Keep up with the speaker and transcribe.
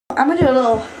I'm gonna do a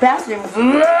little bathroom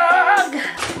vlog.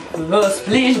 Oh,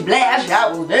 splish splash,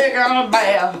 I was taking a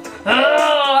bath.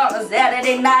 Oh, on a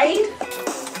Saturday night.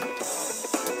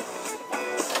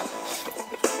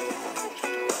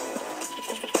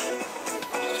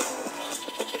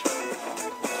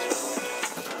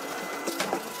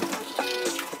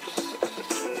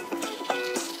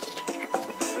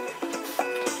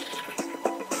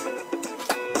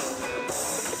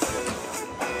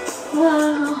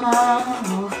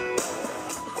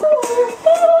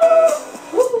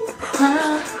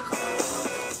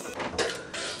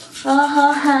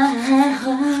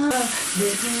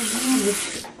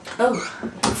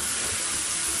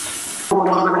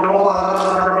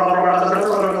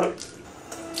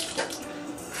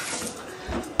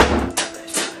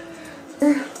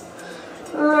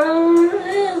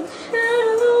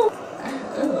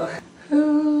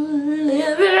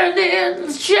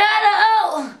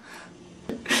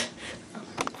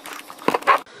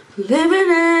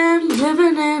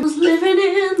 Living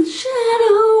in the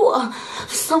shadow of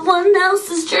someone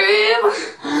else's dream.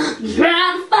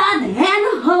 Trying to find a hand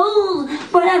to hold,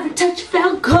 but every touch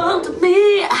felt cold to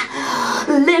me.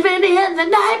 Living in the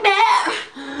nightmare,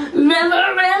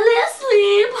 never really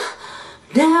sleep.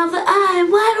 Now that I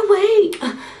am wide awake,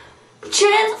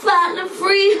 chance of finding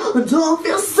free. Don't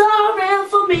feel sorry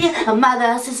for me.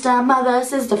 Mother,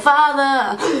 sister,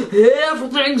 father,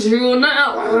 everything's you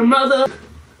now, mother.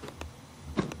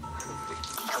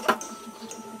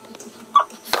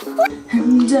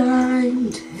 And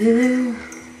I'm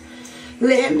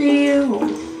telling you,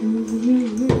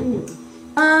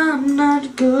 I'm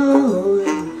not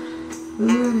going.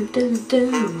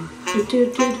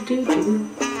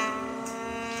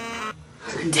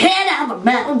 Tear down the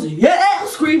mountains, yeah,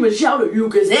 scream and shout at you,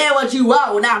 cause hear what you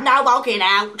want, I'm not walking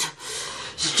out.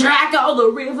 Strike all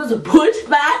the rivers and push,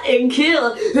 fight and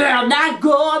kill. I'm not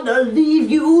gonna leave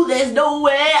you, there's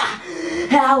nowhere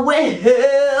I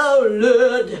will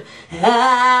learn.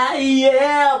 I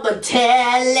am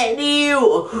telling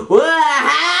you,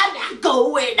 I'm not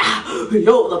going.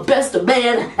 You're the best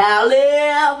man I'll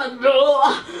ever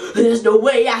know. There's no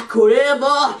way I could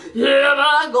ever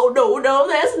go. No,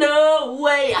 there's no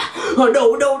way. No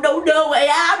way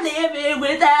I'm living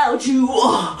without you.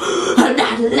 I'm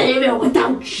not living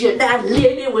without you. Not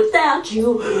living without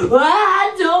you.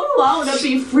 I don't wanna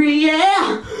be free.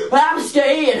 Yeah, I'm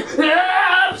staying.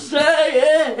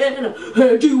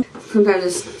 Sometimes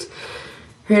just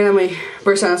randomly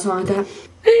burst out a song like that.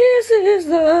 This is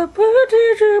the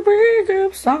potential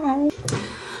breakup song.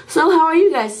 So how are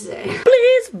you guys today?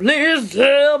 Please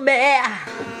tell me.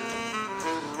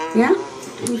 Yeah,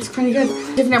 it's pretty good.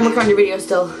 Different, I'm recording a video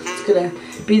still. It's gonna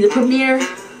be the premiere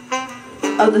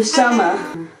of the summer.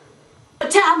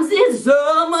 What time is it?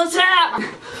 Summertime.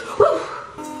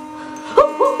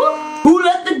 Who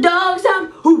let the dogs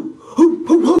out? Who?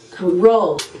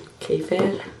 Roll.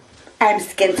 K-Fed. I'm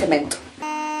Skintimate.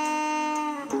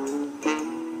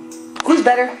 Who's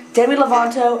better, Demi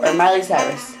Lovato or Miley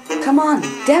Cyrus? Come on,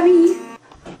 Demi.